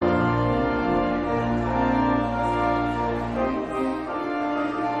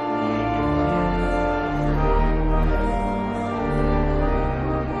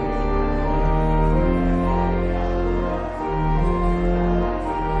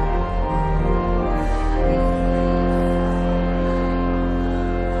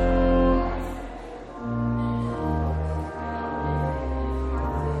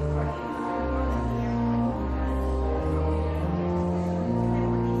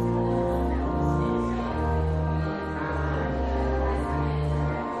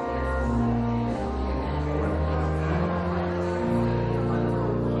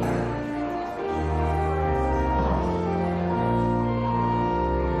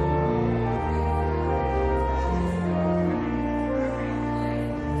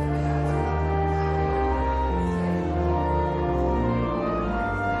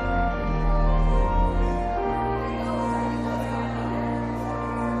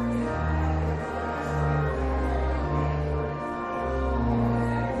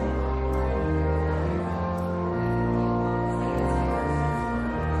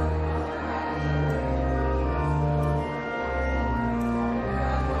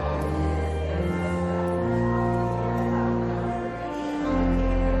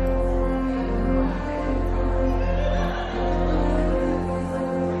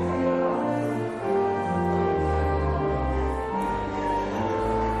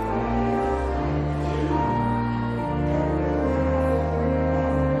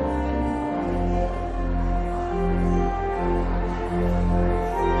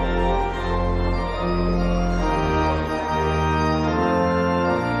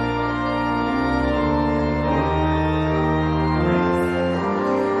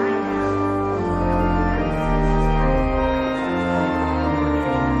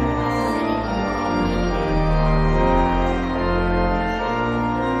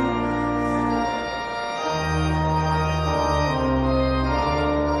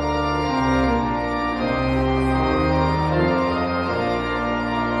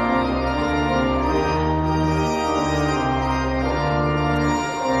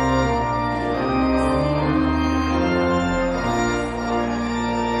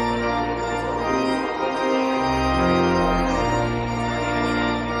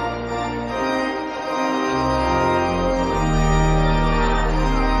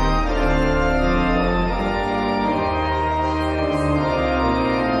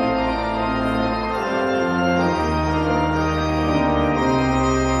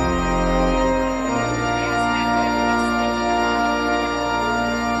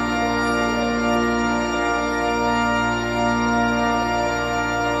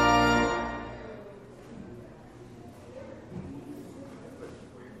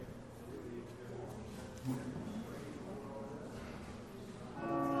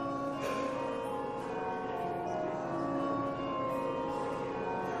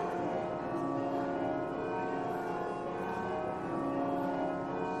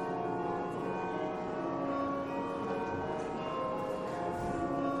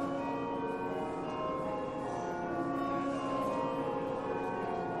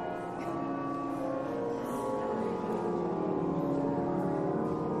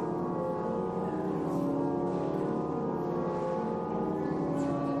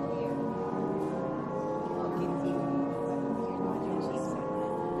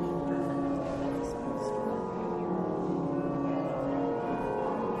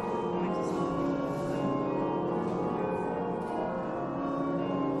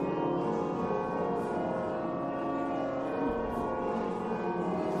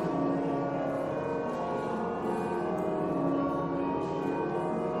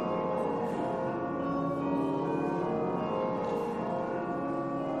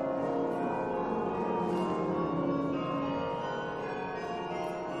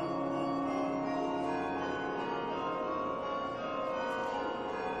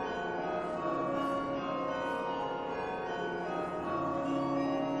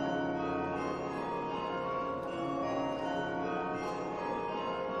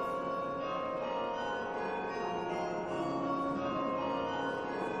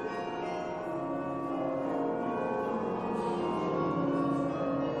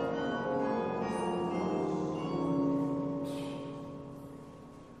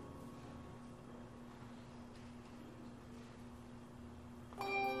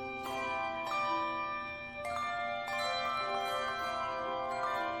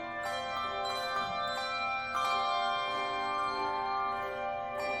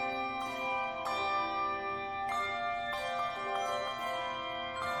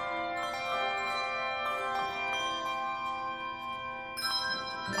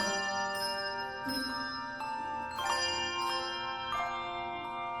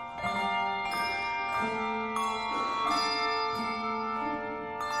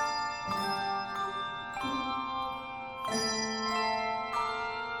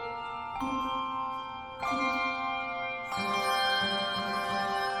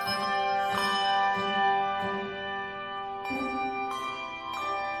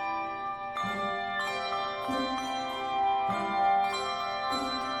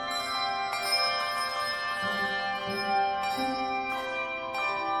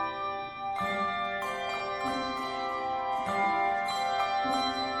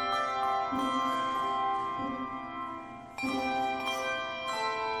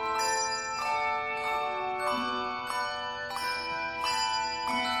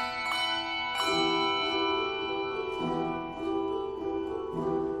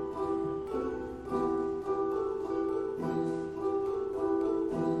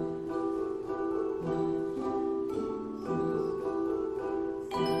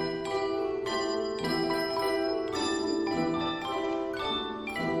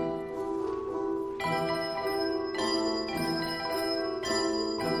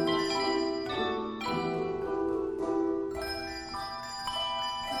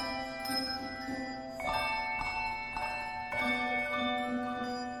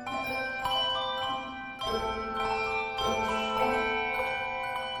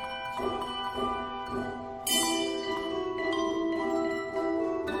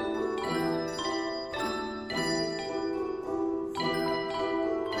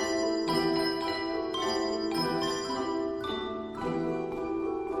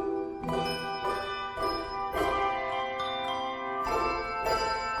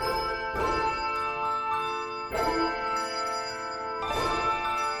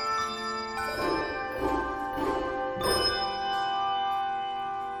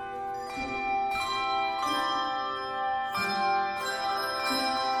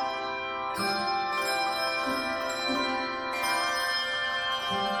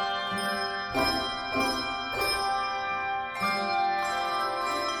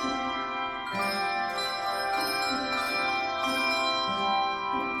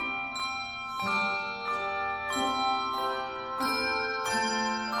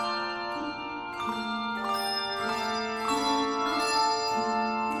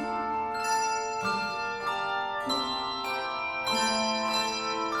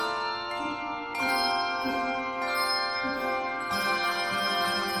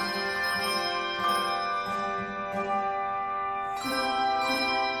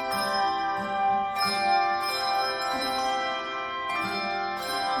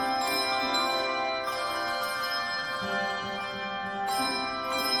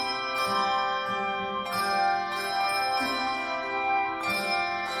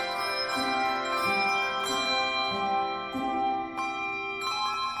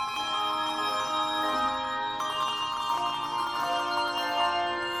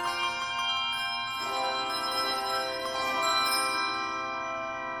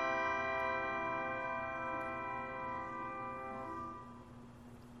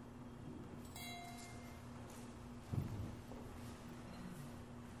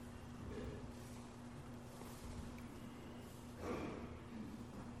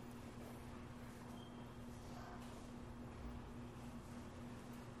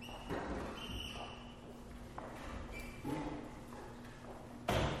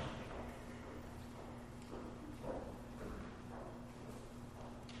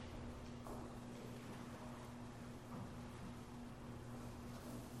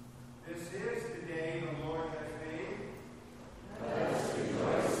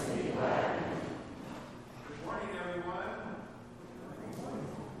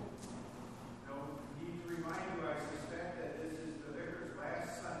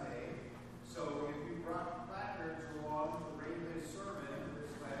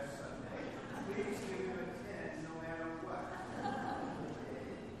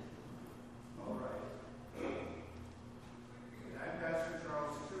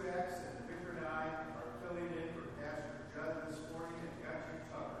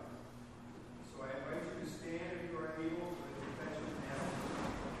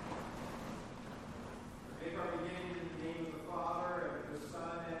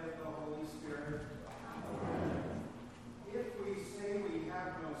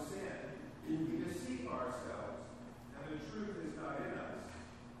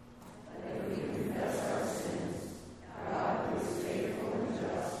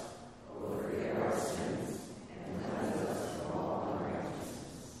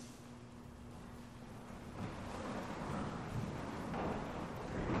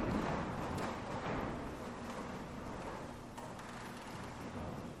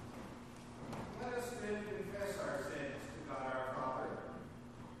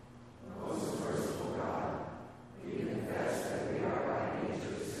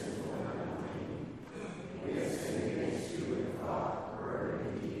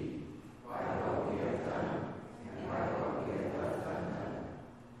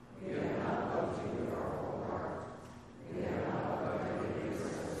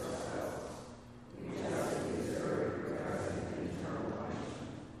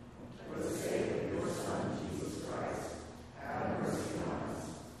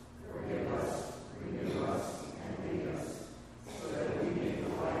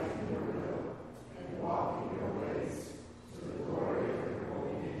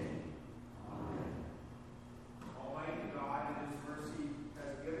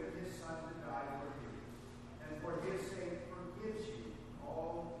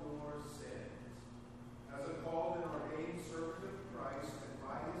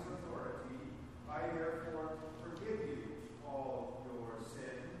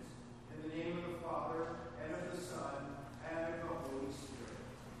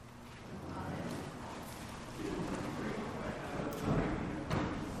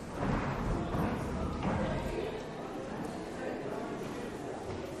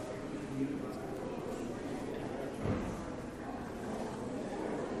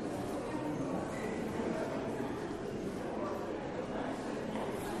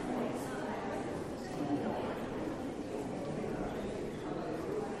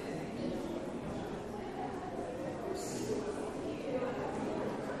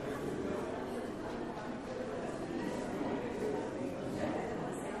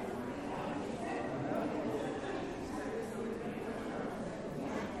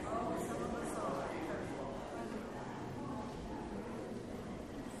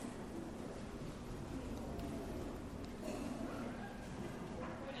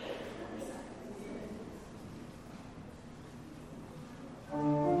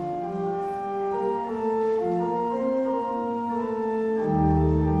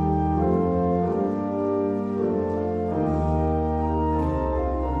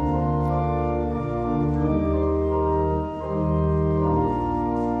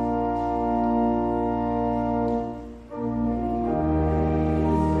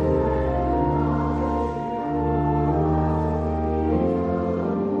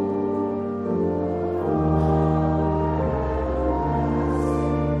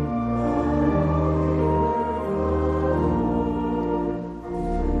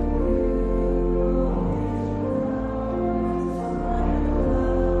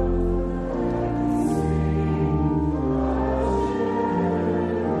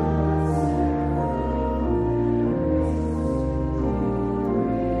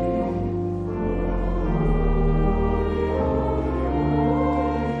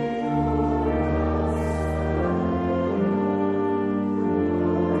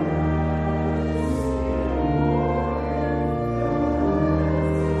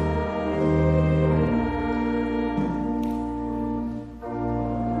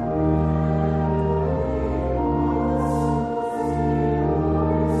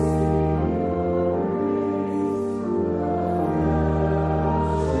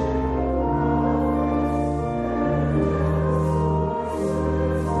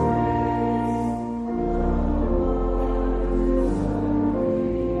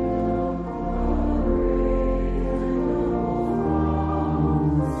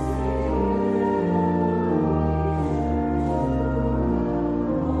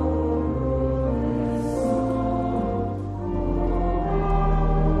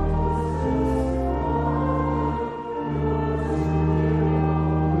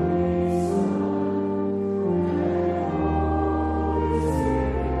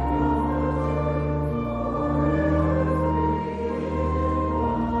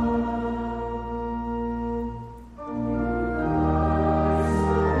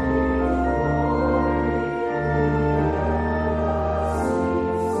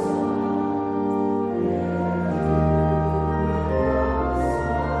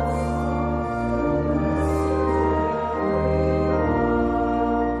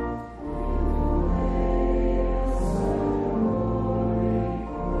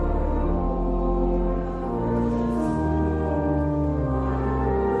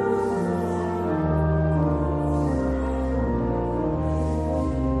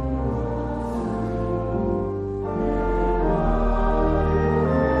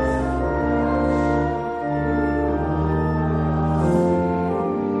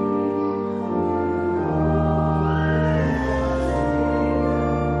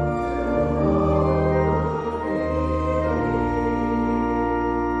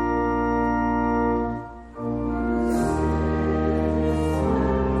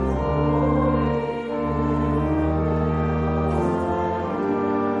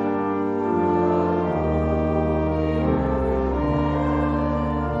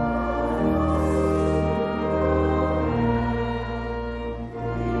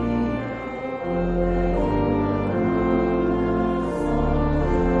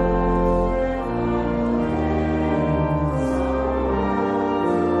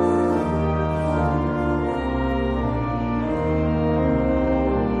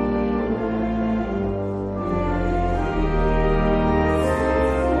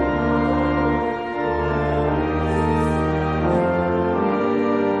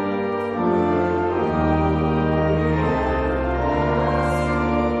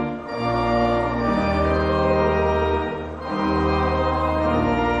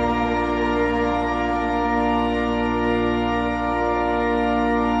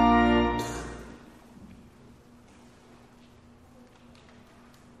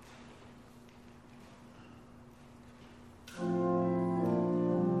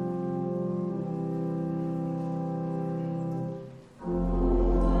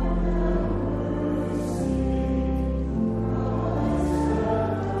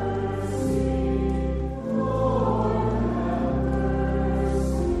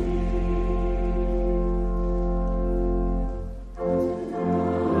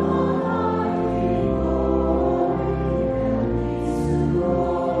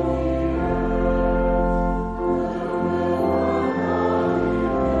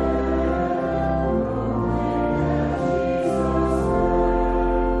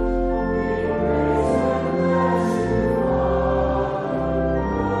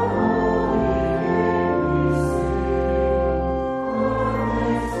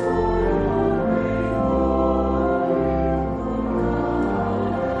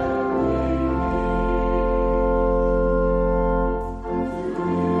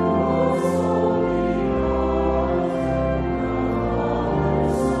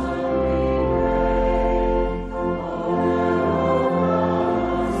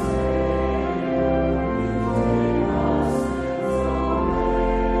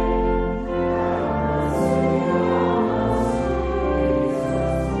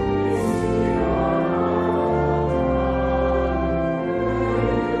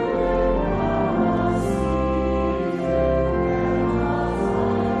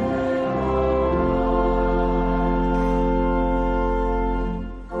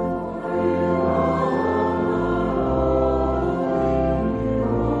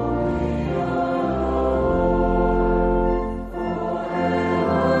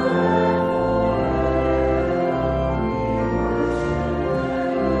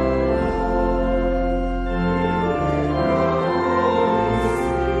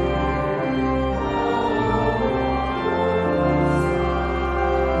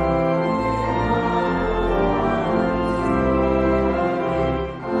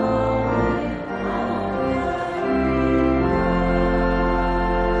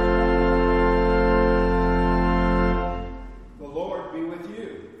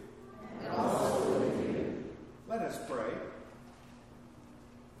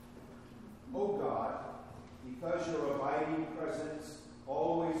O God, because your abiding presence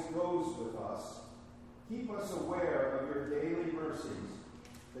always goes with us, keep us aware of your daily mercies,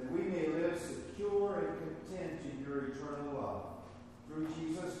 that we may live secure and content in your eternal love. Through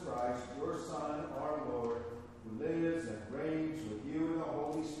Jesus Christ, your Son, our Lord, who lives and reigns with you in the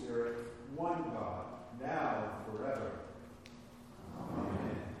Holy Spirit, one God, now and forever.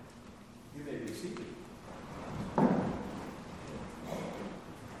 Amen. You may be seated.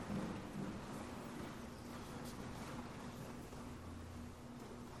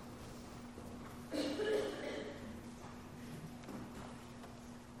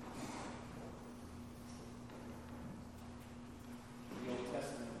 The Old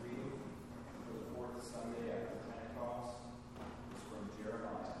Testament reading for the fourth Sunday after Pentecost is from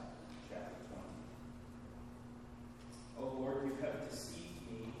Jeremiah chapter 20. O Lord, you have deceived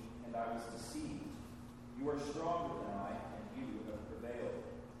me, and I was deceived. You are stronger than I, and you have prevailed.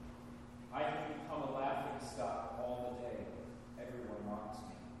 I have become a laughing stock all the day. Everyone mocks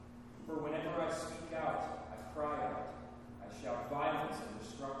me. For whenever I speak out, I cry out. I shout violence and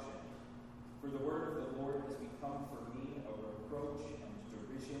destruction. For the word of the Lord has become for me a reproach and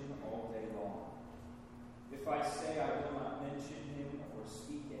derision all day long. If I say I will not mention him or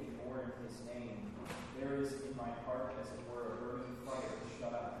speak any more in his name, there is in my heart as it were a burning fire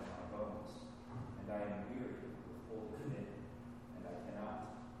shut up in my bones, and I am weary with holding it in, and I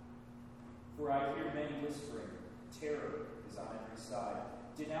cannot. For I hear many whispering, terror is on every side.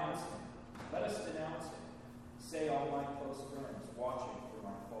 Denounce him. Let us denounce him. Say all my close friends, watching for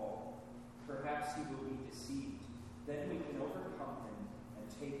my fall. Perhaps he will be deceived. Then we can overcome him and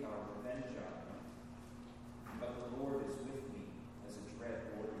take our revenge on him. But the Lord is with me as a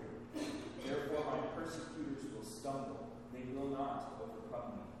dread warrior. Therefore my persecutors will stumble. They will not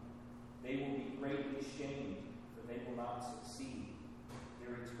overcome me. They will be greatly shamed, for they will not succeed.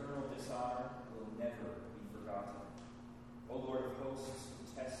 Their eternal dishonor will never be forgotten. O Lord of hosts, who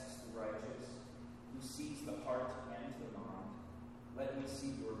tests the righteous, who sees the heart and the mind, let me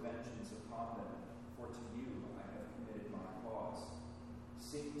see your vengeance upon them, for to you I have committed my cause.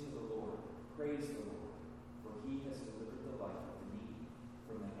 Sing to the Lord, praise the Lord, for he has delivered the life of the needy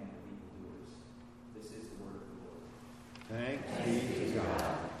from the hand of evildoers. This is the word of the Lord. Thanks be to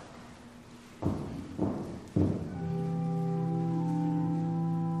God.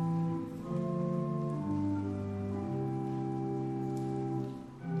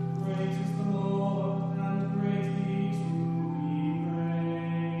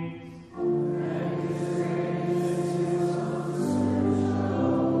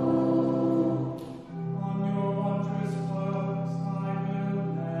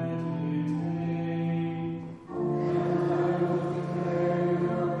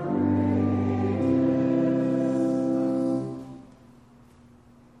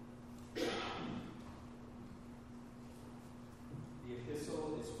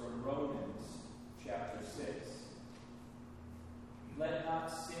 Let not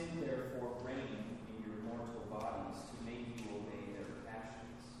sin therefore reign in your mortal bodies to make you obey their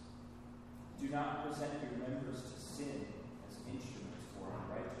passions. Do not present your members to sin as instruments for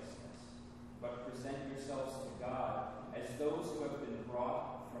unrighteousness, but present yourselves to God as those who have been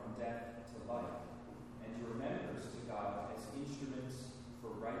brought from death to life, and your members to God as instruments for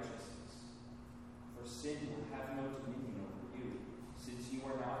righteousness. For sin will have no dominion over you, since you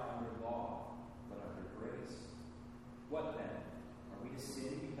are not under law, but under grace. What then? Are we to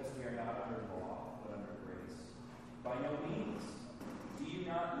sin because we are not under law, but under grace? By no means. Do you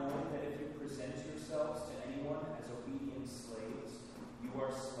not know that if you present yourselves to anyone as obedient slaves, you are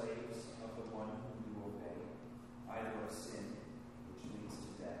slaves of the one whom you obey, either of sin, which leads to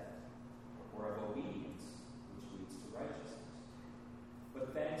death, or of obedience, which leads to righteousness?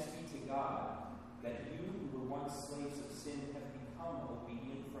 But thanks be to God that you who were once slaves of sin have become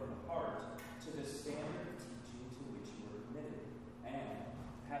obedient from the heart to the standard of teaching to which you were committed, and,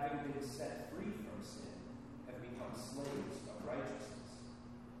 having been set free from sin, have become slaves of righteousness.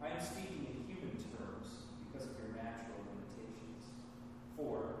 I am speaking in human terms because of your natural limitations.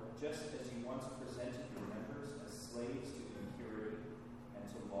 For, just as you once presented your members as slaves to impurity and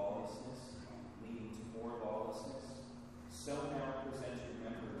to lawlessness, leading to more lawlessness, so now present your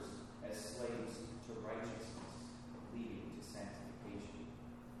members as slaves to righteousness, leading to sanctification.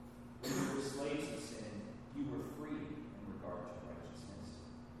 When you were slaves of sin, you were free in regard to righteousness.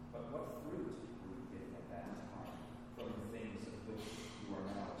 But what fruit were you given at that time from the things of which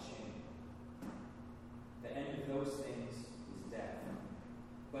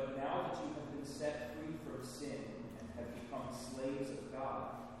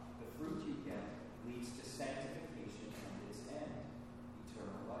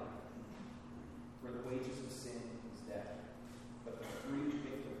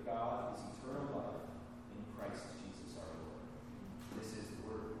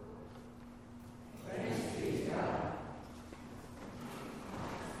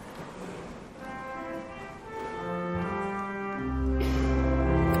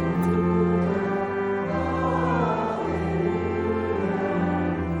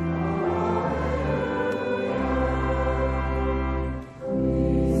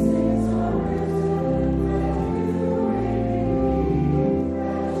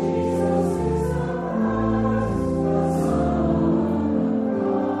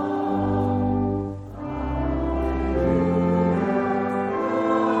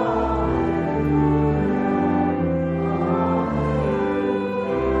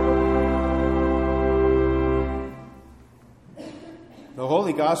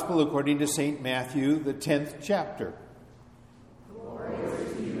Holy Gospel according to St. Matthew, the 10th chapter. Glory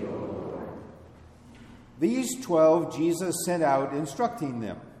to you, O Lord. These 12 Jesus sent out, instructing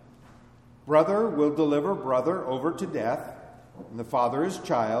them. Brother will deliver brother over to death, and the father his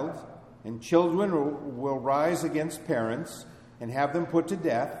child, and children will rise against parents and have them put to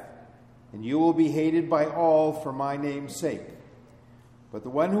death, and you will be hated by all for my name's sake. But the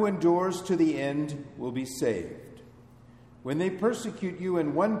one who endures to the end will be saved. When they persecute you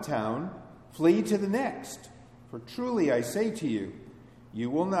in one town, flee to the next. For truly I say to you,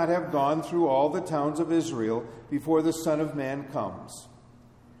 you will not have gone through all the towns of Israel before the Son of Man comes.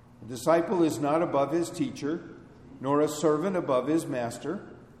 A disciple is not above his teacher, nor a servant above his master.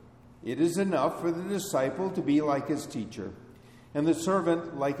 It is enough for the disciple to be like his teacher, and the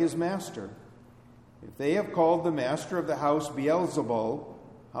servant like his master. If they have called the master of the house Beelzebul,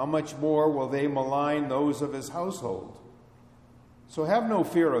 how much more will they malign those of his household? So have no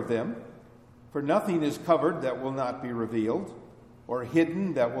fear of them, for nothing is covered that will not be revealed, or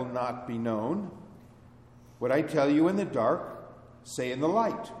hidden that will not be known. What I tell you in the dark, say in the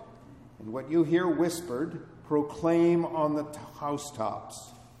light, and what you hear whispered, proclaim on the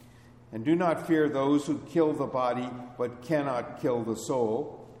housetops. And do not fear those who kill the body, but cannot kill the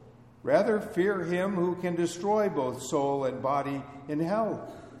soul. Rather, fear him who can destroy both soul and body in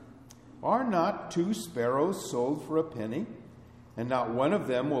hell. Are not 2 sparrows sold for a penny? And not one of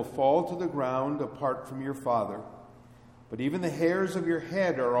them will fall to the ground apart from your Father. But even the hairs of your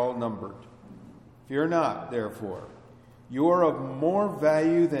head are all numbered. Fear not, therefore. You are of more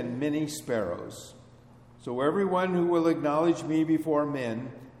value than many sparrows. So everyone who will acknowledge me before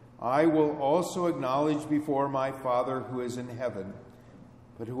men, I will also acknowledge before my Father who is in heaven.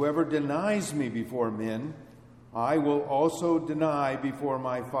 But whoever denies me before men, I will also deny before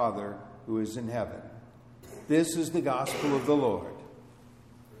my Father who is in heaven. This is the gospel of the Lord.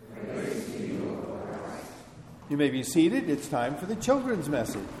 Praise to you, Lord Christ. You may be seated. It's time for the children's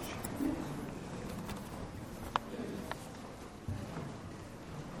message.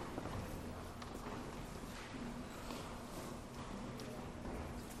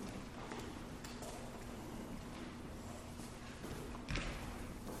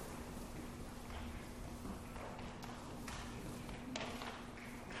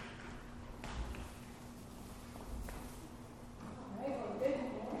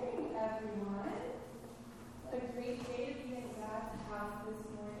 This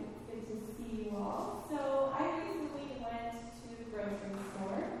morning. It's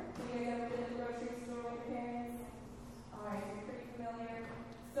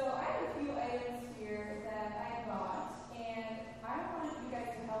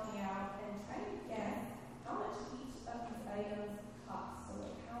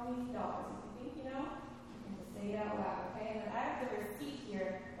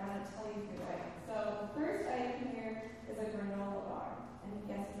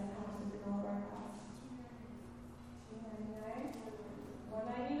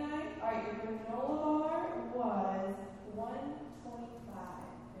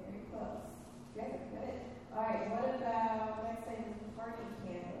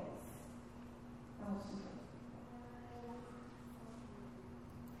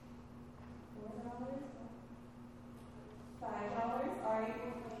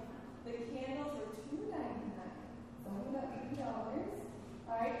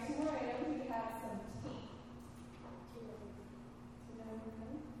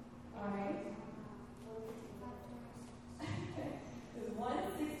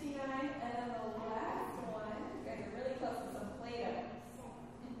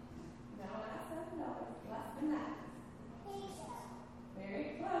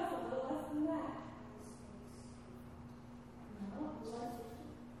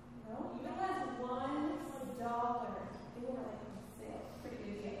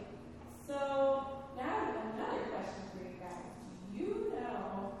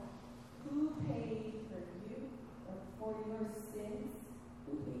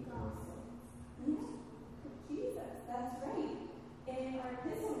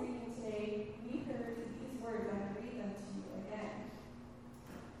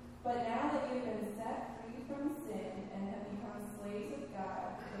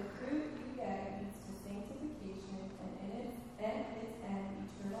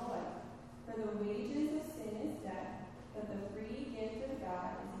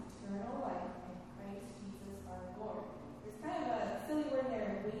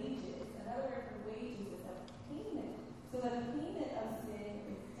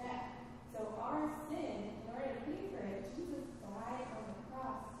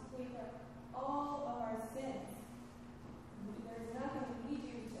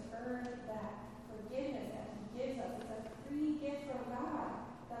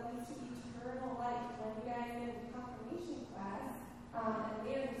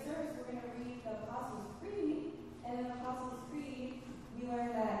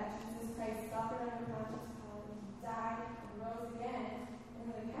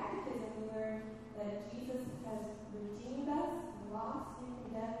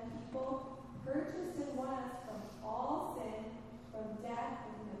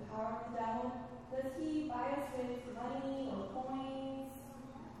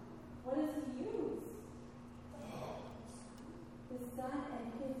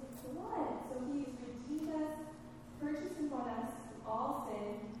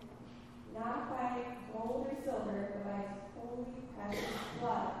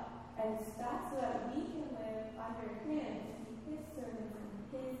And that's so that we can live under him, be his servants in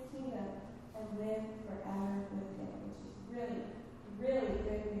his kingdom, and live forever with him, which is really, really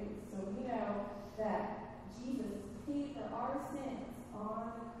good news. So we know that Jesus paid for our sins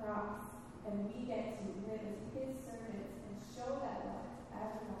on the cross, and we get to live as his servants and show that love to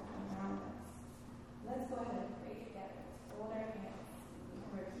everyone around us. Let's go ahead and pray together. Hold our hands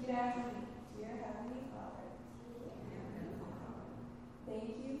and repeat after me. Dear Heavenly Father, thank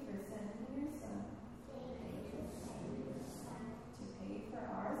you for sending your Son to pay for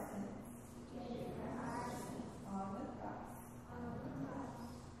our sins on the cross.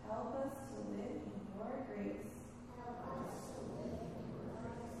 Help us to live in your grace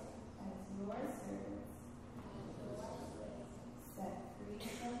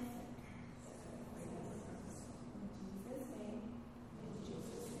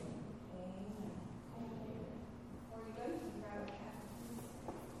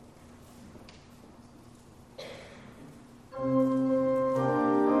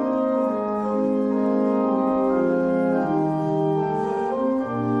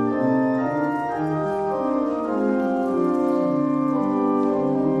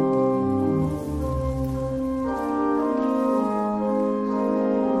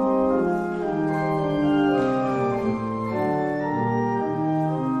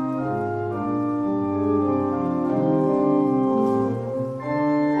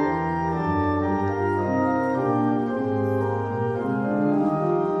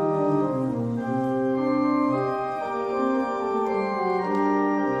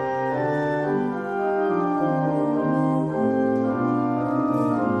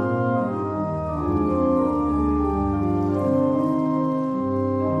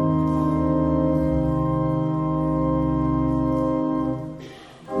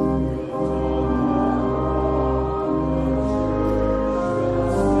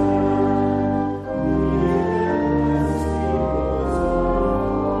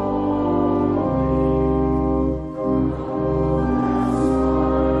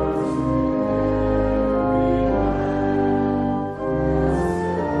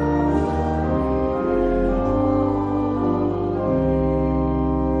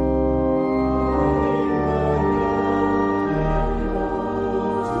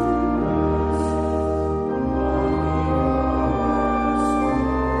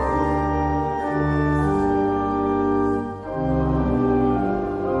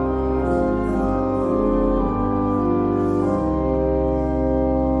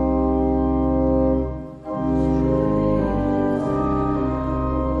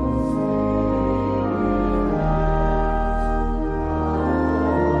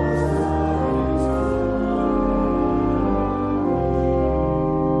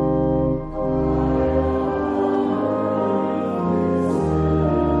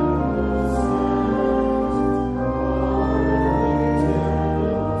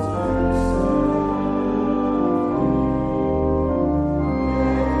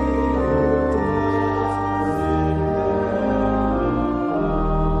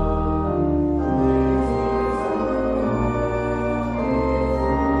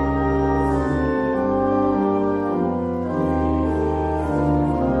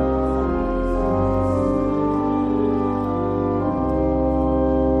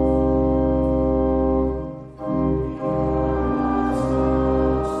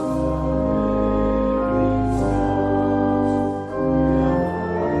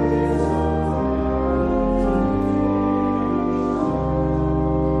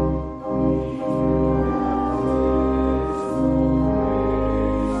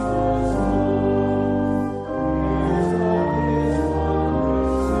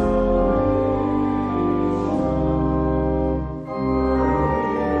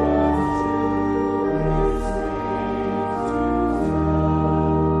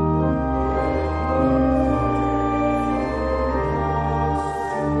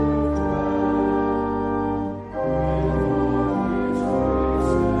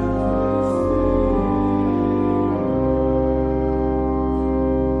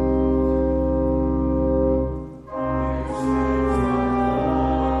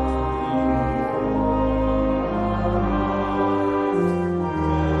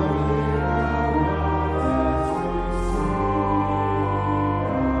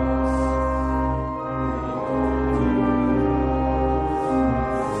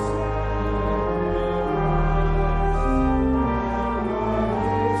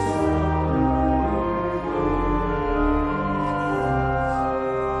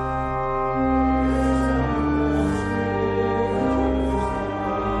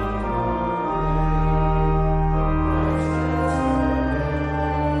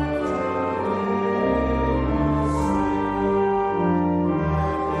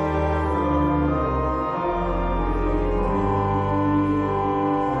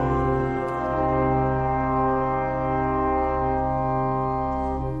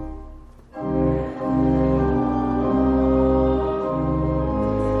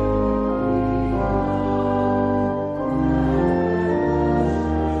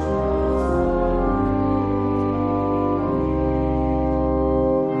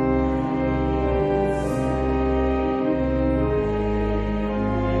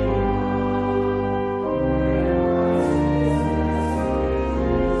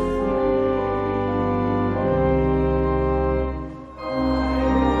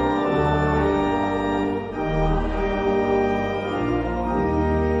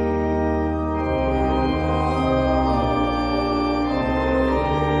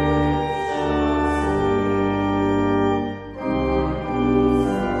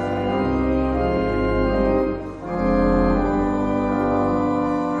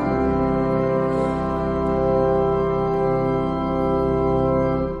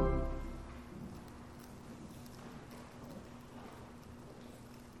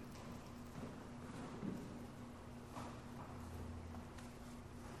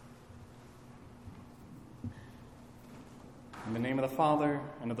of the Father,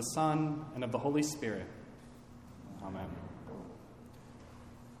 and of the Son, and of the Holy Spirit. Amen.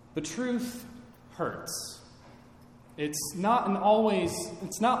 The truth hurts. It's not always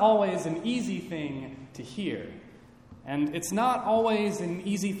an easy thing to hear, and it's not always an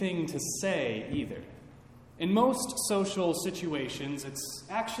easy thing to say either. In most social situations, it's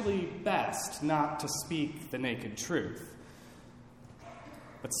actually best not to speak the naked truth.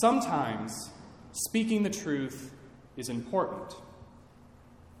 But sometimes, speaking the truth is important.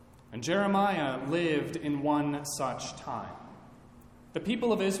 And Jeremiah lived in one such time. The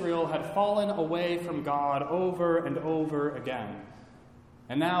people of Israel had fallen away from God over and over again.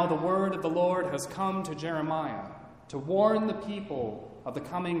 And now the word of the Lord has come to Jeremiah to warn the people of the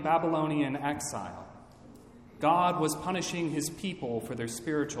coming Babylonian exile. God was punishing his people for their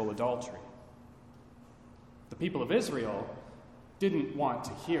spiritual adultery. The people of Israel didn't want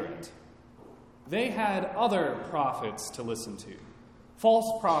to hear it. They had other prophets to listen to,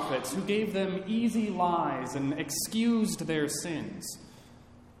 false prophets who gave them easy lies and excused their sins.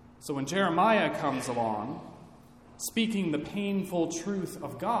 So when Jeremiah comes along, speaking the painful truth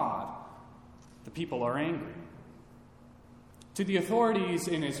of God, the people are angry. To the authorities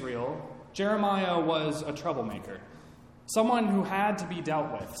in Israel, Jeremiah was a troublemaker, someone who had to be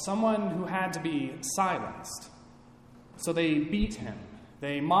dealt with, someone who had to be silenced. So they beat him,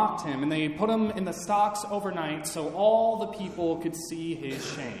 they mocked him, and they put him in the stocks overnight so all the people could see his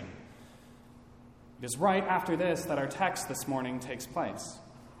shame. It is right after this that our text this morning takes place.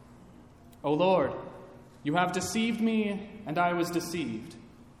 O Lord, you have deceived me, and I was deceived.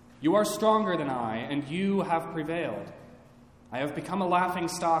 You are stronger than I, and you have prevailed. I have become a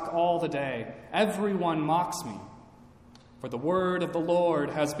laughingstock all the day. Everyone mocks me. For the word of the Lord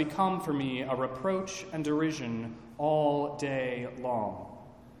has become for me a reproach and derision all day long.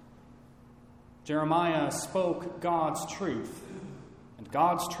 Jeremiah spoke God's truth, and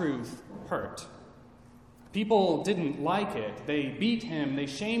God's truth hurt. People didn't like it. They beat him, they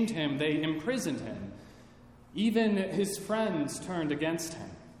shamed him, they imprisoned him. Even his friends turned against him.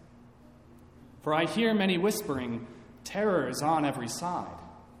 For I hear many whispering, terror is on every side.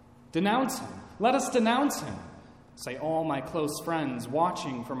 Denounce him. Let us denounce him, say all my close friends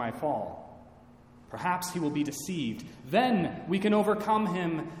watching for my fall. Perhaps he will be deceived. Then we can overcome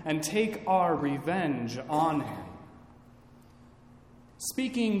him and take our revenge on him.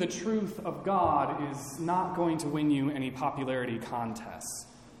 Speaking the truth of God is not going to win you any popularity contests,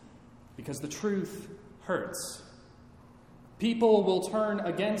 because the truth hurts. People will turn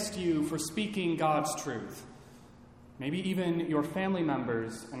against you for speaking God's truth. Maybe even your family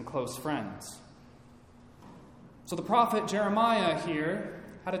members and close friends. So the prophet Jeremiah here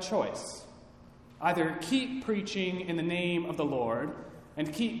had a choice. Either keep preaching in the name of the Lord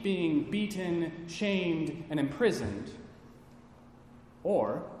and keep being beaten, shamed, and imprisoned,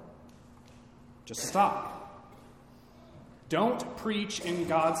 or just stop. Don't preach in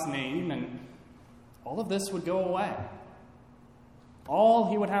God's name, and all of this would go away.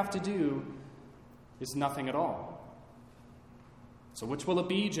 All he would have to do is nothing at all. So which will it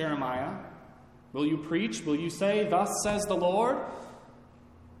be, Jeremiah? Will you preach? Will you say, "Thus says the Lord"?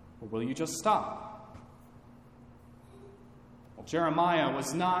 Or will you just stop? Well, Jeremiah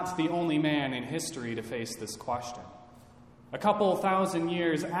was not the only man in history to face this question. A couple thousand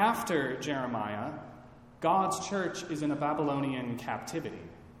years after Jeremiah, God's church is in a Babylonian captivity.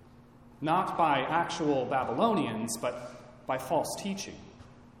 Not by actual Babylonians, but by false teaching.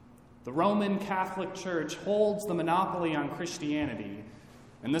 The Roman Catholic Church holds the monopoly on Christianity,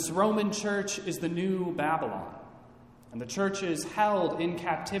 and this Roman church is the new Babylon, and the church is held in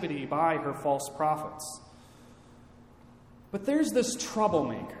captivity by her false prophets. But there's this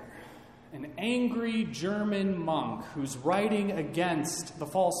troublemaker, an angry German monk who's writing against the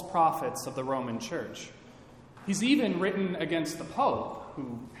false prophets of the Roman church. He's even written against the Pope,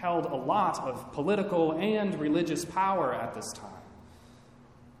 who held a lot of political and religious power at this time.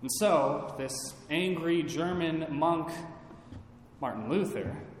 And so, this angry German monk, Martin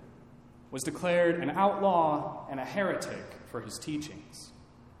Luther, was declared an outlaw and a heretic for his teachings.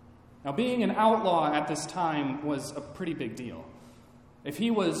 Now, being an outlaw at this time was a pretty big deal. If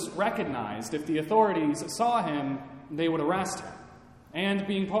he was recognized, if the authorities saw him, they would arrest him. And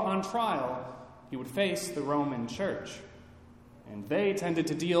being put on trial, he would face the Roman Church. And they tended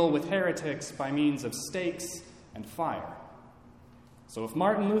to deal with heretics by means of stakes and fire. So if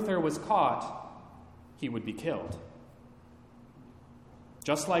Martin Luther was caught, he would be killed.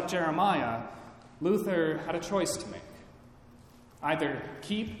 Just like Jeremiah, Luther had a choice to make. Either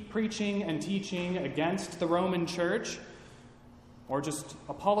keep preaching and teaching against the Roman Church, or just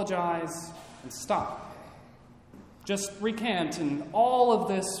apologize and stop. Just recant, and all of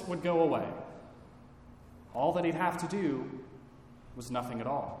this would go away. All that he'd have to do was nothing at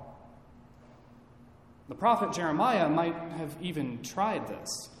all. The prophet Jeremiah might have even tried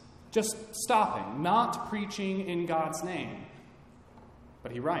this, just stopping, not preaching in God's name.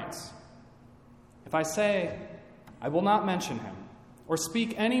 But he writes, "If I say, I will not mention him, or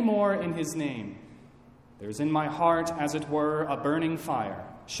speak any more in his name, there is in my heart, as it were, a burning fire,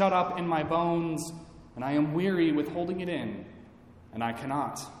 shut up in my bones, and I am weary with holding it in, and I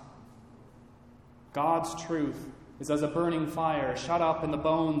cannot." God's truth is as a burning fire shut up in the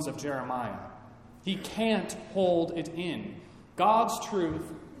bones of Jeremiah. He can't hold it in. God's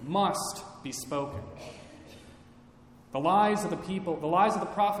truth must be spoken. The lies of the people, the lies of the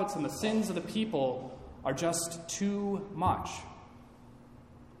prophets, and the sins of the people are just too much.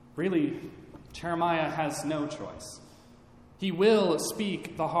 Really, Jeremiah has no choice. He will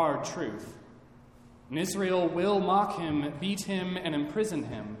speak the hard truth. And Israel will mock him, beat him, and imprison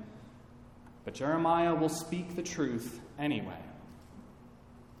him. But Jeremiah will speak the truth anyway.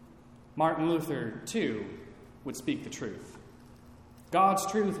 Martin Luther, too, would speak the truth. God's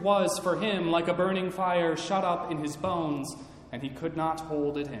truth was for him like a burning fire shut up in his bones, and he could not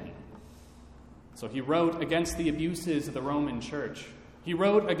hold it in. So he wrote against the abuses of the Roman Church. He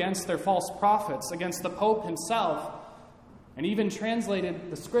wrote against their false prophets, against the Pope himself, and even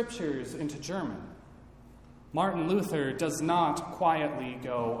translated the scriptures into German. Martin Luther does not quietly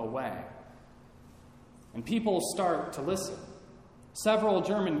go away. And people start to listen. Several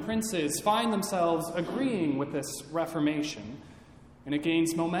German princes find themselves agreeing with this Reformation, and it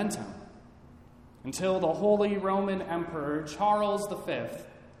gains momentum until the Holy Roman Emperor Charles V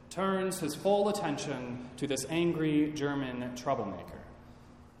turns his full attention to this angry German troublemaker.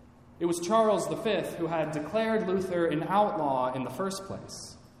 It was Charles V who had declared Luther an outlaw in the first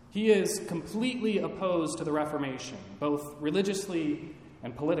place. He is completely opposed to the Reformation, both religiously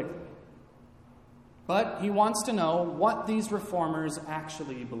and politically. But he wants to know what these reformers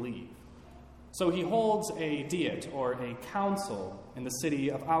actually believe. So he holds a diet, or a council, in the city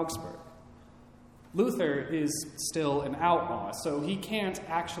of Augsburg. Luther is still an outlaw, so he can't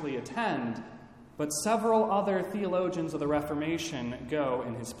actually attend, but several other theologians of the Reformation go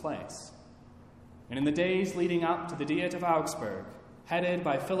in his place. And in the days leading up to the Diet of Augsburg, headed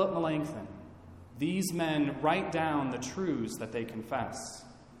by Philip Melanchthon, these men write down the truths that they confess.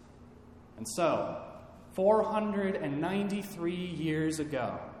 And so, 493 years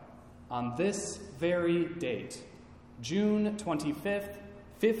ago, on this very date, June 25th,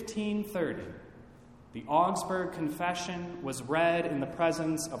 1530, the Augsburg Confession was read in the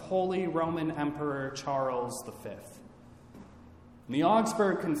presence of Holy Roman Emperor Charles V. And the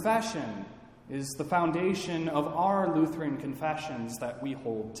Augsburg Confession is the foundation of our Lutheran confessions that we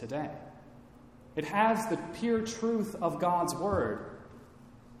hold today. It has the pure truth of God's Word,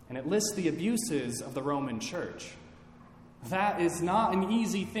 and it lists the abuses of the Roman Church. That is not an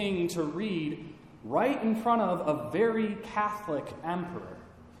easy thing to read right in front of a very Catholic emperor.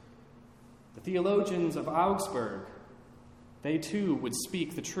 The theologians of Augsburg, they too would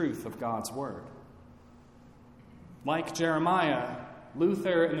speak the truth of God's Word. Like Jeremiah,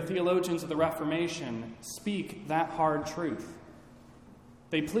 Luther and the theologians of the Reformation speak that hard truth.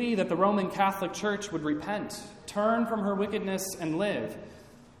 They plead that the Roman Catholic Church would repent, turn from her wickedness, and live.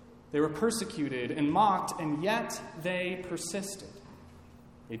 They were persecuted and mocked, and yet they persisted.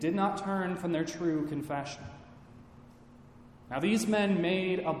 They did not turn from their true confession. Now, these men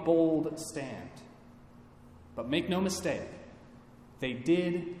made a bold stand. But make no mistake, they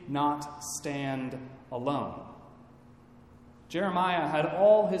did not stand alone. Jeremiah had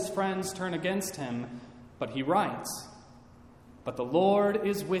all his friends turn against him, but he writes, "But the Lord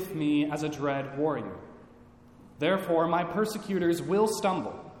is with me as a dread warrior. Therefore my persecutors will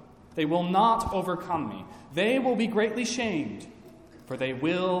stumble. They will not overcome me. They will be greatly shamed, for they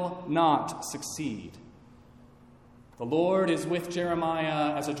will not succeed." The Lord is with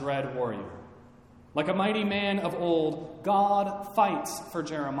Jeremiah as a dread warrior. Like a mighty man of old, God fights for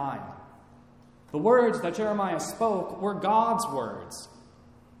Jeremiah. The words that Jeremiah spoke were God's words,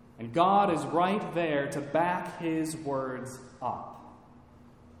 and God is right there to back his words up.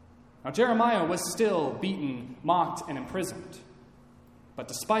 Now, Jeremiah was still beaten, mocked, and imprisoned. But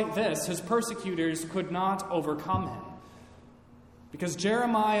despite this, his persecutors could not overcome him, because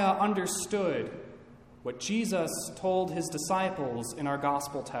Jeremiah understood what Jesus told his disciples in our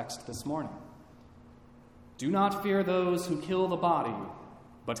gospel text this morning. "Do not fear those who kill the body,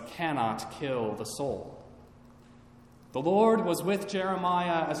 but cannot kill the soul." The Lord was with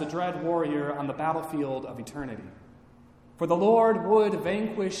Jeremiah as a dread warrior on the battlefield of eternity. For the Lord would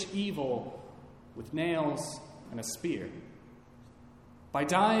vanquish evil with nails and a spear. By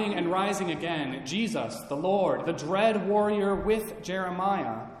dying and rising again, Jesus, the Lord, the dread warrior with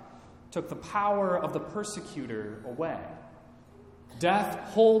Jeremiah, took the power of the persecutor away. Death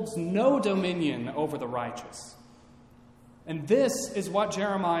holds no dominion over the righteous. And this is what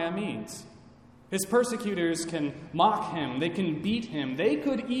Jeremiah means. His persecutors can mock him, they can beat him, they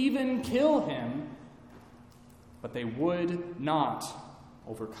could even kill him, but they would not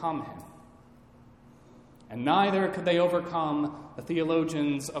overcome him. And neither could they overcome the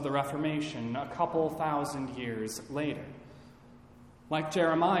theologians of the Reformation a couple thousand years later. Like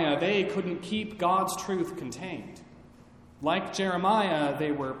Jeremiah, they couldn't keep God's truth contained. Like Jeremiah,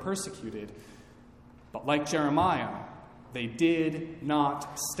 they were persecuted. But like Jeremiah, they did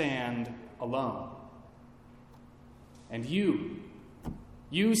not stand alone. And you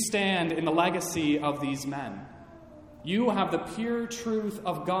stand in the legacy of these men. You have the pure truth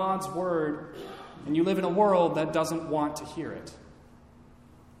of God's word, and you live in a world that doesn't want to hear it.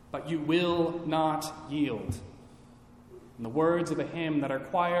 But you will not yield. In the words of a hymn that our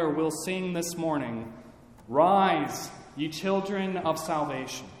choir will sing this morning, "Rise, ye children of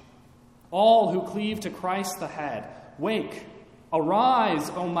salvation, all who cleave to Christ the head. Wake, arise,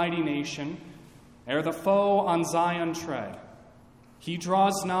 O mighty nation, ere the foe on Zion tread. He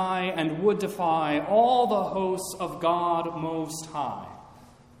draws nigh and would defy all the hosts of God Most High."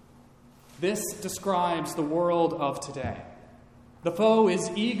 This describes the world of today. The foe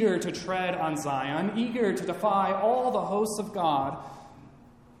is eager to tread on Zion, eager to defy all the hosts of God,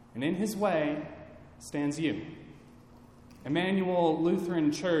 and in his way stands you. Emmanuel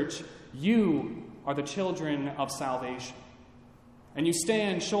Lutheran Church, you are the children of salvation. And you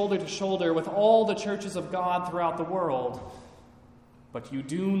stand shoulder to shoulder with all the churches of God throughout the world, but you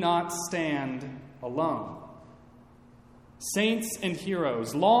do not stand alone. Saints and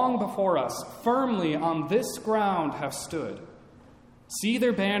heroes, long before us, firmly on this ground have stood. See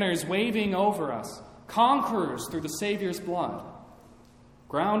their banners waving over us, conquerors through the Savior's blood.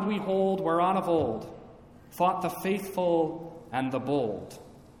 Ground we hold whereon of old fought the faithful and the bold.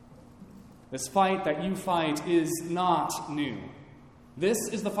 This fight that you fight is not new. This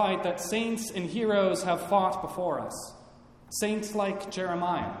is the fight that saints and heroes have fought before us. Saints like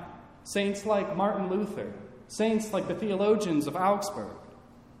Jeremiah, saints like Martin Luther, saints like the theologians of Augsburg.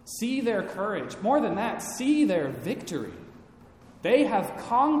 See their courage. More than that, see their victory. They have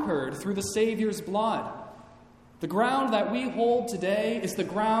conquered through the Savior's blood. The ground that we hold today is the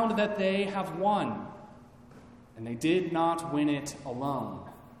ground that they have won. And they did not win it alone.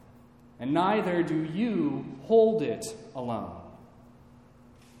 And neither do you hold it alone.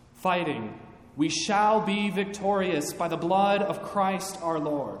 Fighting, we shall be victorious by the blood of Christ our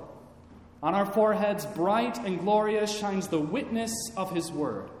Lord. On our foreheads, bright and glorious, shines the witness of his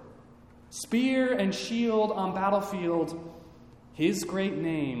word. Spear and shield on battlefield, his great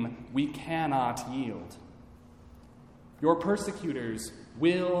name we cannot yield. Your persecutors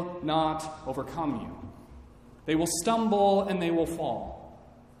will not overcome you. They will stumble and they will fall.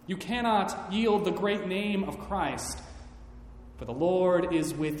 You cannot yield the great name of Christ, for the Lord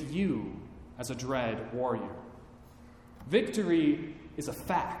is with you as a dread warrior. Victory is a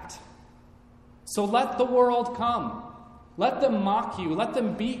fact. So let the world come. Let them mock you. Let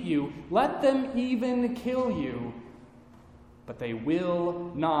them beat you. Let them even kill you. But they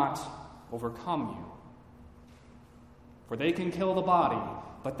will not overcome you. For they can kill the body,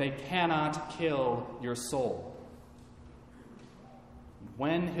 but they cannot kill your soul.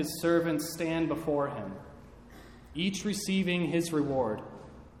 When his servants stand before him, each receiving his reward,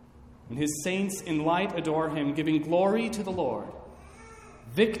 and his saints in light adore him, giving glory to the Lord,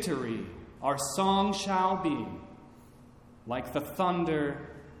 victory our song shall be, like the thunder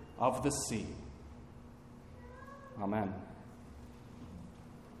of the sea. Amen.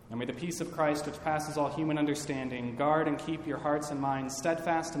 And may the peace of Christ, which passes all human understanding, guard and keep your hearts and minds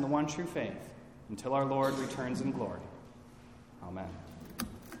steadfast in the one true faith until our Lord returns in glory. Amen.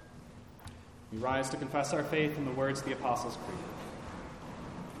 We rise to confess our faith in the words of the Apostles' Creed.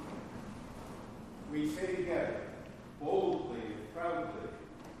 We say together, boldly and proudly,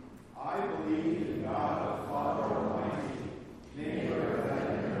 I believe in God the Father Almighty, maker of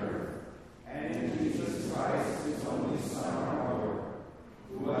heaven and earth, and in Jesus Christ, his only Son, our Lord,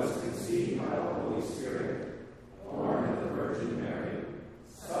 who was conceived by the Holy Spirit, born of the Virgin Mary,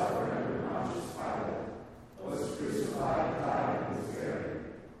 suffered under Pontius Pilate, was crucified, died, and was buried.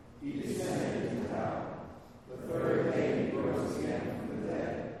 He descended into hell. The third day he rose again from the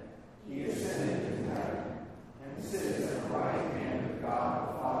dead. He ascended into heaven, and sits at the right hand of God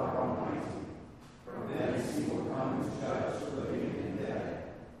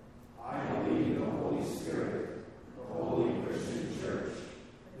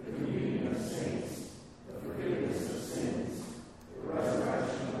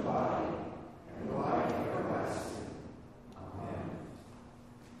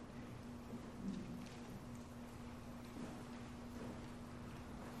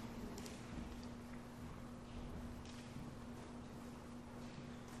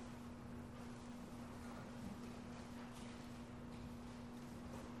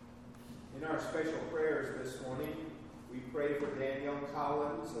our special prayers this morning, we pray for Danielle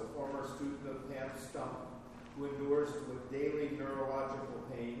Collins, a former student of Camp Stump, who endures with daily neurological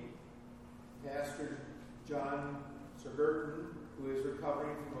pain. Pastor John Sergerton, who is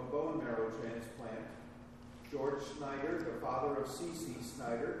recovering from a bone marrow transplant. George Snyder, the father of C.C.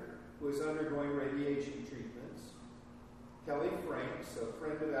 Snyder, who is undergoing radiation treatments. Kelly Franks, a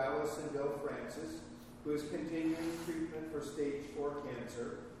friend of Alice and Bill Francis, who is continuing treatment for stage 4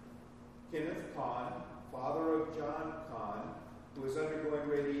 cancer. Kenneth Kahn, father of John Kahn, who is undergoing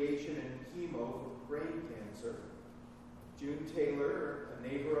radiation and chemo for brain cancer. June Taylor, a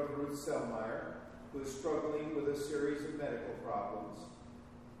neighbor of Ruth Selmeyer, who is struggling with a series of medical problems.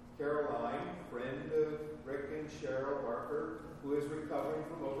 Caroline, friend of Rick and Cheryl Barker, who is recovering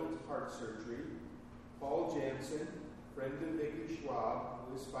from open heart surgery. Paul Jansen, friend of Vicki Schwab,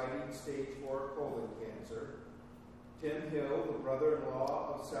 who is fighting stage 4 colon cancer. Tim Hill, the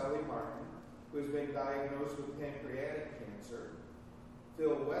brother-in-law of Sally Martin, who has been diagnosed with pancreatic cancer.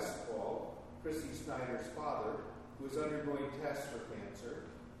 Phil Westfall, Chrissy Snyder's father, who is undergoing tests for cancer.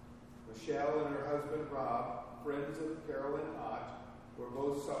 Michelle and her husband Rob, friends of Carolyn Ott, who are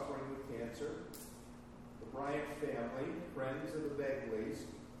both suffering with cancer. The Bryant family, friends of the Begleys,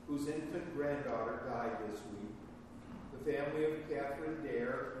 whose infant granddaughter died this week. The family of Catherine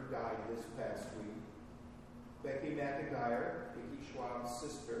Dare, who died this past week. Becky McIntyre, Vicki Schwab's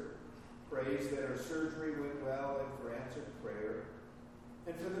sister, prays that her surgery went well and for answered prayer.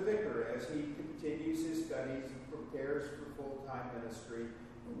 And for the vicar as he continues his studies and prepares for full-time ministry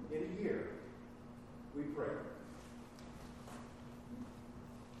in a year. We pray.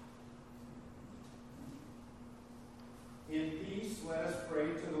 In peace, let us pray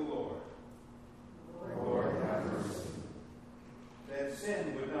to the Lord. Lord, have mercy. That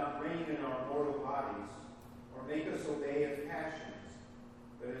sin would not reign in our mortal bodies, or make us obey its passions,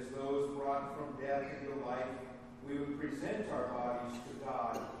 but as those brought from death into life, we would present our bodies to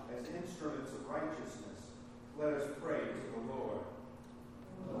God as instruments of righteousness. Let us pray to the Lord.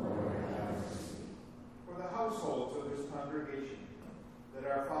 Lord, have mercy. For the households of this congregation, that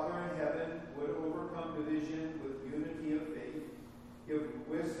our Father in heaven would overcome division with unity of faith, give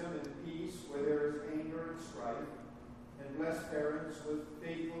wisdom and peace where there is anger and strife, and bless parents with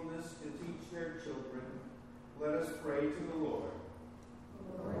faithfulness to teach their children. Let us pray to the Lord.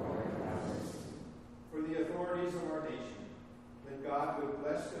 Lord, have mercy. For the authorities of our nation, that God would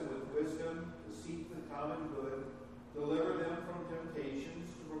bless them with wisdom to seek the common good, deliver them from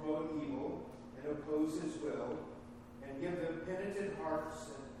temptations to promote evil and oppose his will, and give them penitent hearts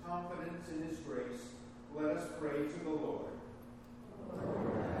and confidence in his grace. Let us pray to the Lord.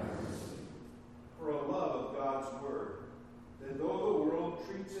 Lord, have mercy. For a love of God's word, that though the world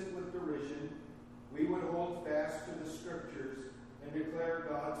treats it with derision, we would hold fast to the scriptures and declare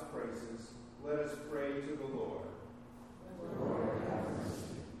God's praises. Let us pray to the Lord. Lord, have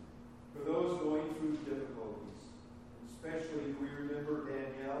mercy. For those going through difficulties, especially we remember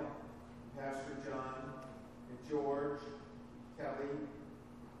Danielle, Pastor John, and George, Kelly,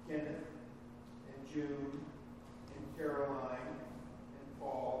 Kenneth, and June, and Caroline, and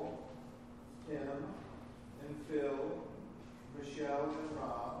Paul, Tim, and Phil, Michelle, and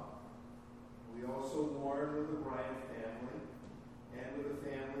Rob. We also mourn with the Bryant family and with the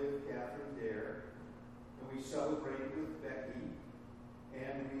family of Catherine Dare. And we celebrate with Becky.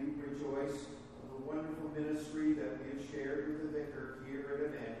 And we rejoice of the wonderful ministry that we have shared with the vicar here at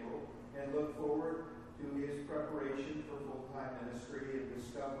Emmanuel, and look forward to his preparation for full-time ministry and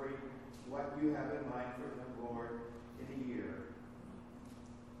discovering what you have in mind for him, Lord, in a year.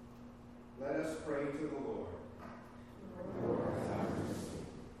 Let us pray to the Lord. Lord, have mercy.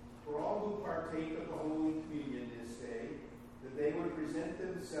 For all who partake of the Holy Communion this day, that they would present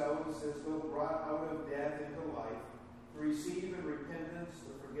themselves as though brought out of death into life, to receive in repentance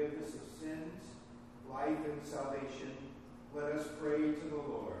the forgiveness of sins, life, and salvation. Let us pray to the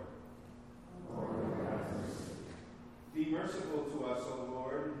Lord. Lord, have mercy. Be merciful to us, O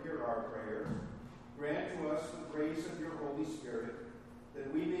Lord, and hear our prayers. Grant to us the grace of your Holy Spirit,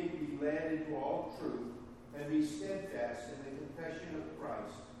 that we may be led into all truth and be steadfast in the confession of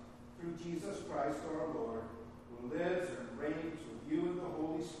Christ, through Jesus Christ our Lord, who lives and reigns with you in the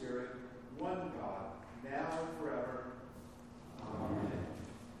Holy Spirit, one God, now and forever. Amen.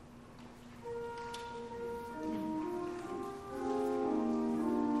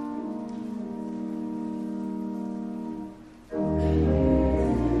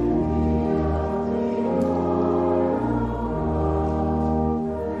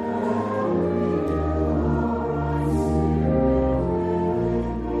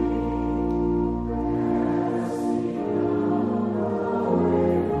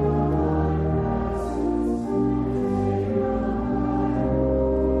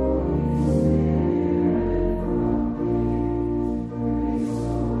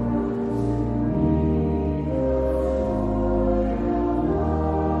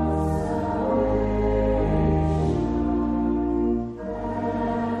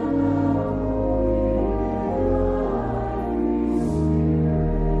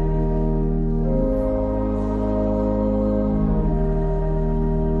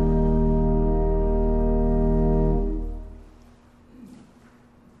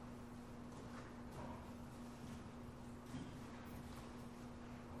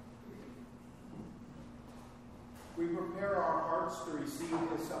 we prepare our hearts to receive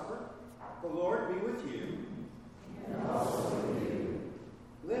his supper. The Lord be with you. And also with you.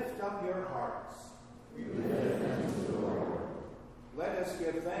 Lift up your hearts. We lift them to the Lord. Let us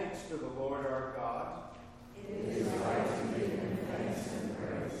give thanks to the Lord our God. It is right to give him thanks and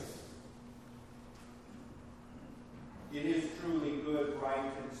praise. It is truly good,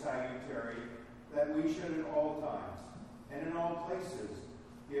 right, and salutary that we should at all times and in all places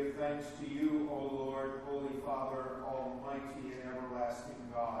give thanks to you, O Lord, Holy Father, Almighty and everlasting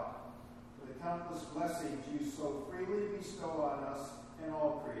God, for the countless blessings you so freely bestow on us and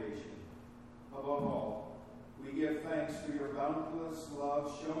all creation. Above all, we give thanks for your boundless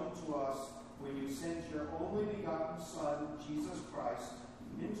love shown to us when you sent your only begotten Son, Jesus Christ,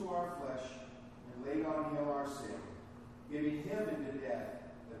 into our flesh and laid on him our sin, giving him into death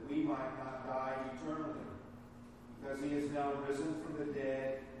that we might not die eternally. Because he is now risen from the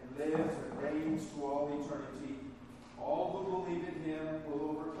dead and lives and reigns to all eternity, all who believe in him will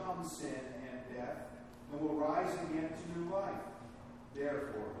overcome sin and death and will rise again to new life.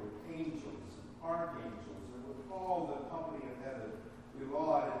 Therefore, with angels and archangels and with all the company of heaven, we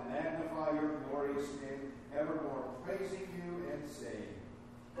laud and magnify your glorious name, evermore praising you and saying,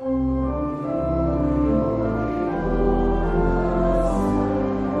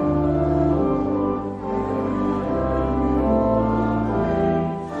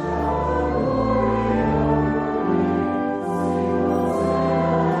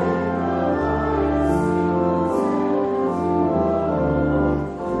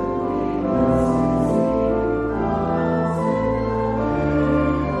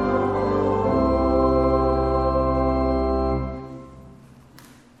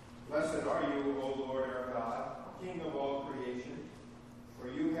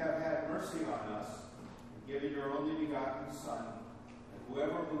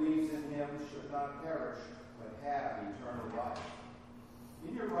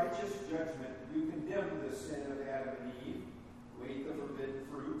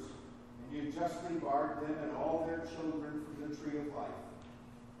 justly barred them and all their children from the tree of life.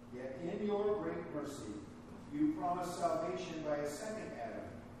 Yet in your great mercy, you promised salvation by a second Adam,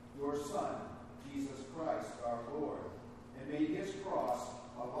 your Son, Jesus Christ our Lord, and made his cross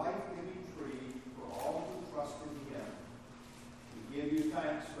a life-giving tree for all who trust in him. We give you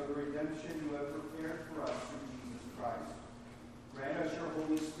thanks for the redemption you have prepared for us through Jesus Christ. Grant us your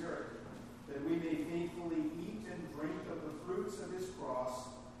Holy Spirit, that we may faithfully eat and drink of the fruits of his cross,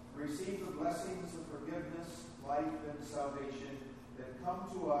 receive the blessings of forgiveness, life, and salvation that come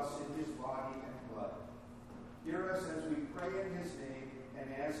to us in his body and blood. Hear us as we pray in his name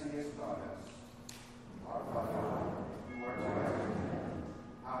and as he has taught us. Our Father, who art in heaven,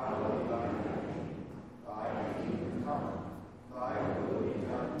 hallowed be thy name. Thy kingdom come, thy will be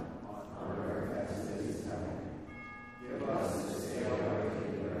done on earth as it is in heaven. Give us this day our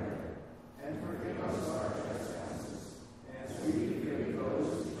daily bread, and forgive us our trespasses, as we forgive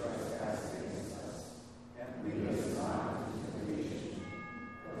those who trespass against us. And lead us not into temptation,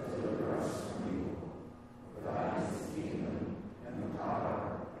 but deliver us from evil. For thine is the kingdom, and the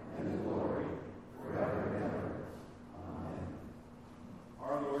power, and the glory, forever and ever. Amen.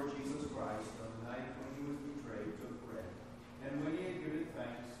 Our Lord Jesus Christ, on the night when he was betrayed, took bread. And when he had given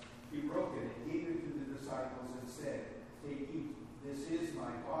thanks, he broke it and gave it to the disciples and said, "Take, eat. This is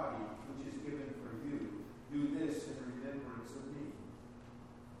my body, which is given for you. Do this in remembrance of me."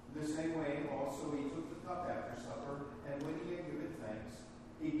 In the same way, also, he took the cup after supper, and when he had given thanks,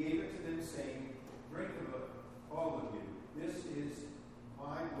 he gave it to them, saying, "Drink of it, all of you. This is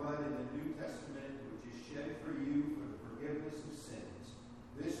my blood in the New Testament, which is shed for you for the forgiveness of sins.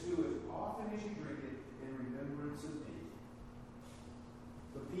 This do as often as you drink it in remembrance of me."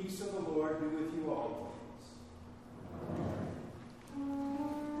 The peace of the Lord be with you always. Amen.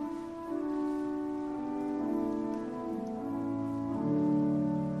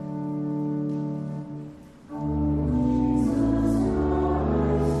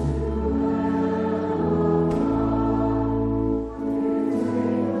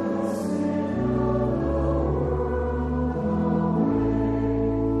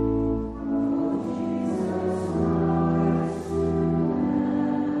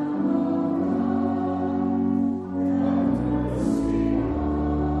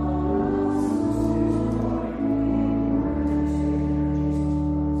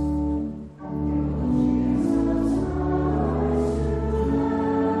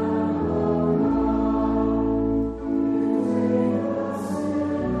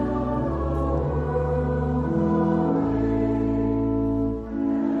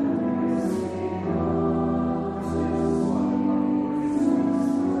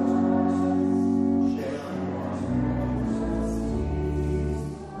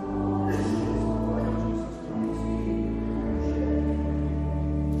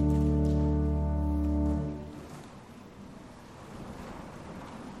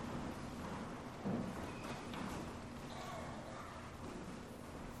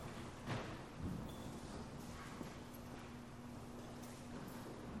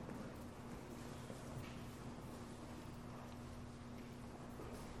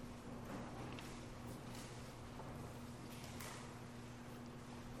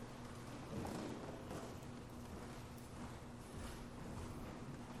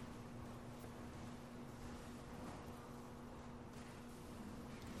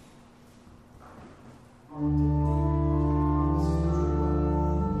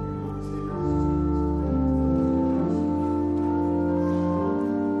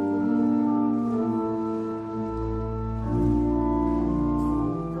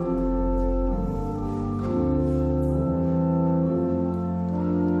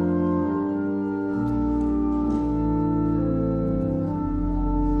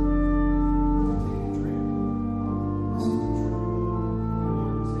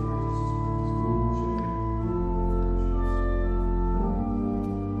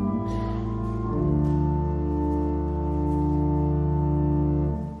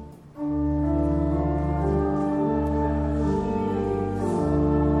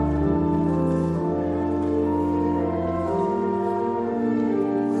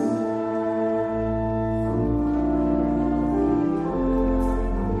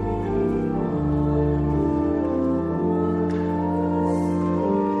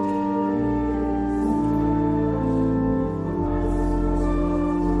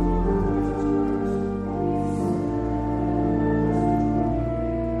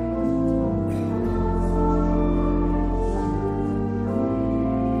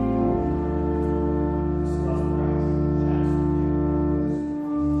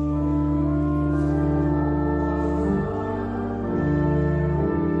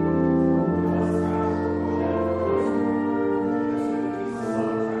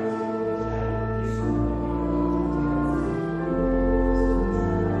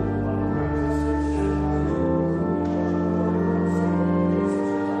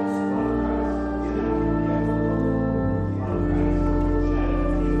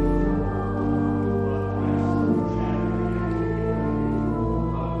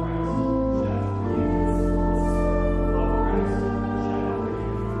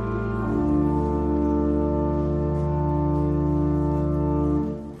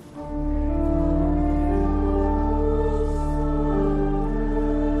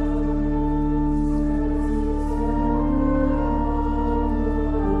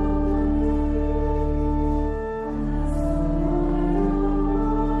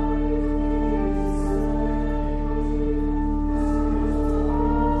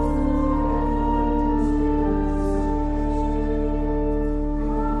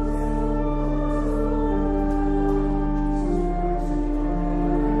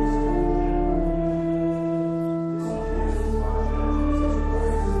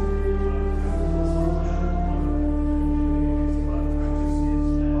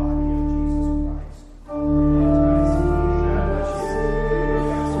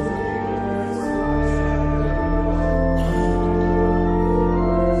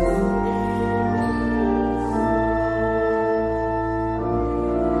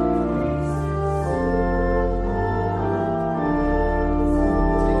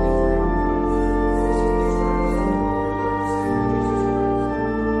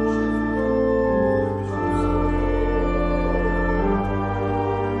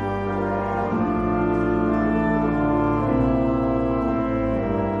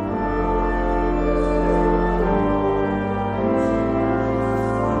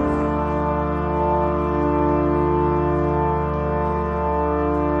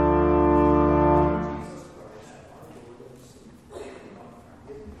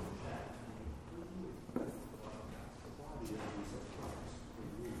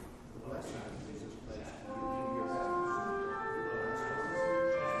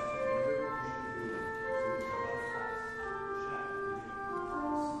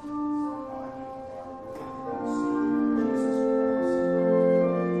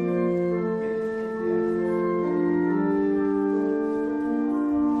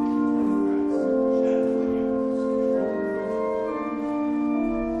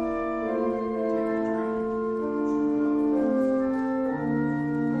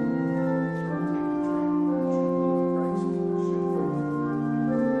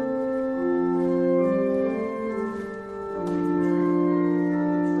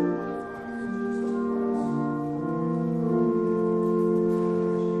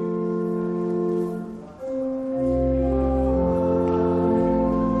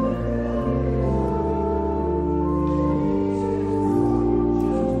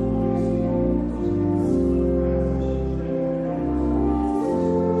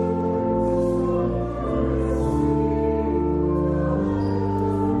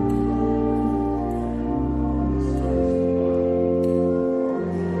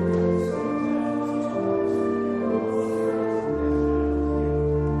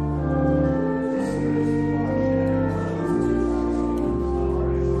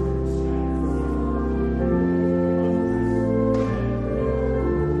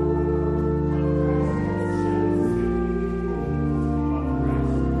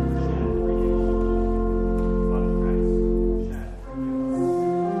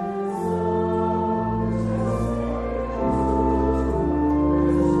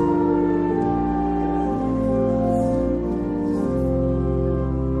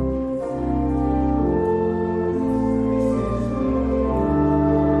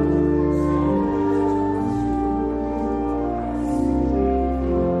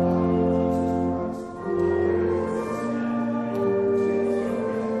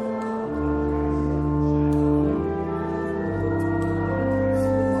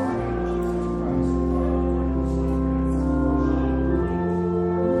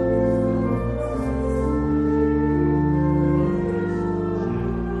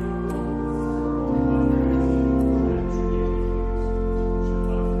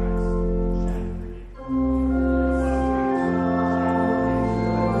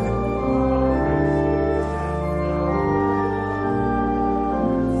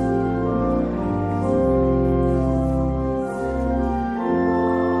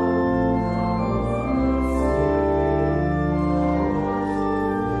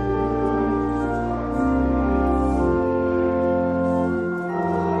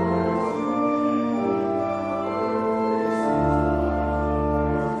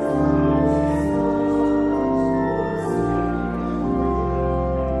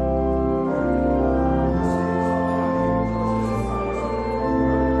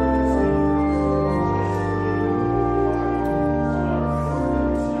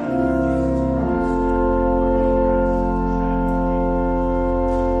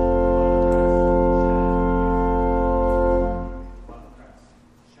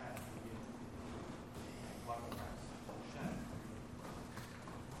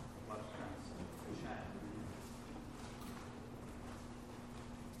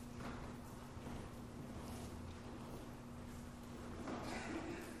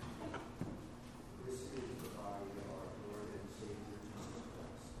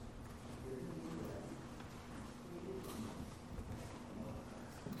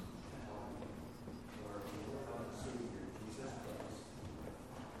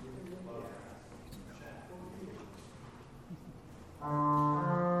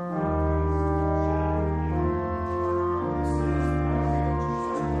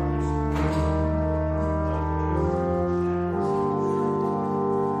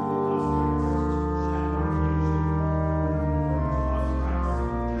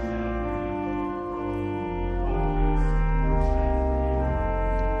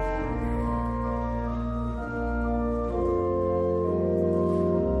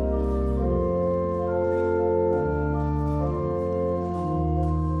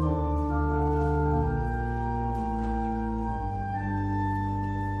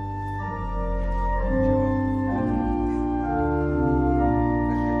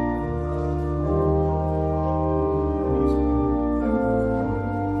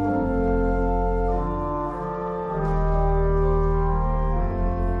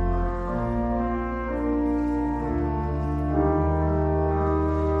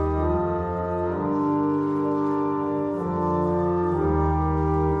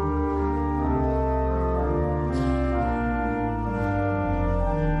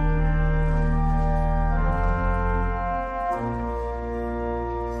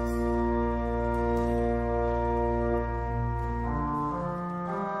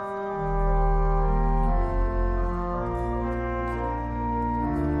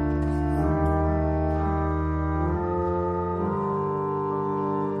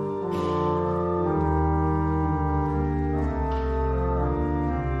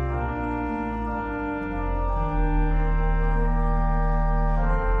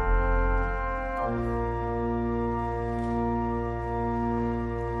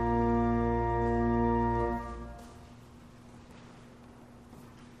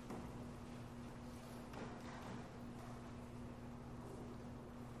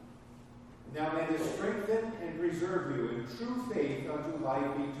 Now may this strengthen and preserve you in true faith unto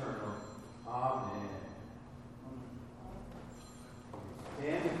life eternal. Amen.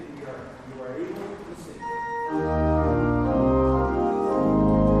 And if you are able to sing.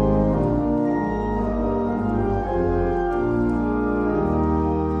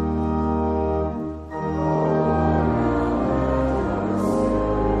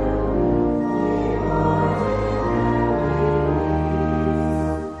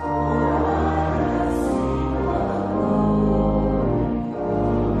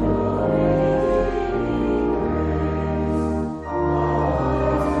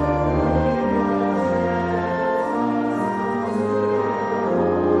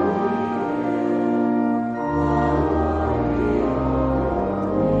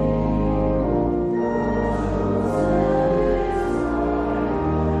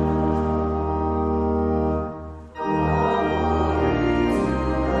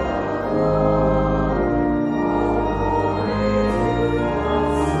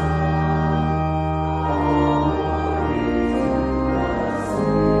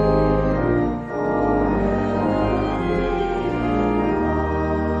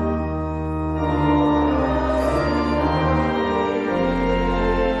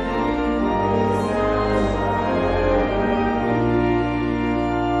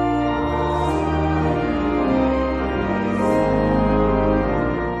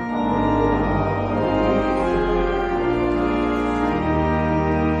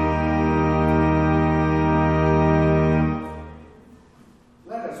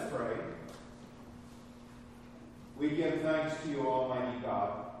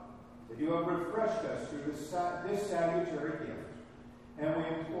 This salutary gift, and we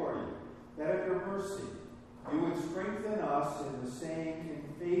implore you that of your mercy you would strengthen us in the same in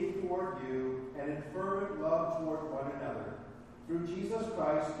faith toward you and in fervent love toward one another, through Jesus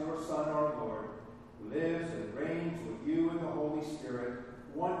Christ, your Son, our Lord, who lives and reigns with you in the Holy Spirit,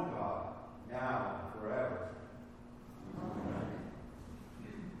 one God, now and forever. Amen.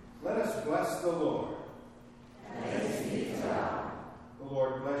 Let us bless the Lord. Thanks be to God. The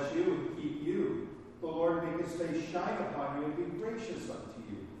Lord bless you and keep you. The Lord make his face shine upon you and be gracious unto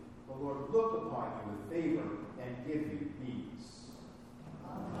you. The Lord look upon you with favor and give you peace.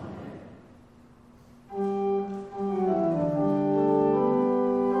 Amen.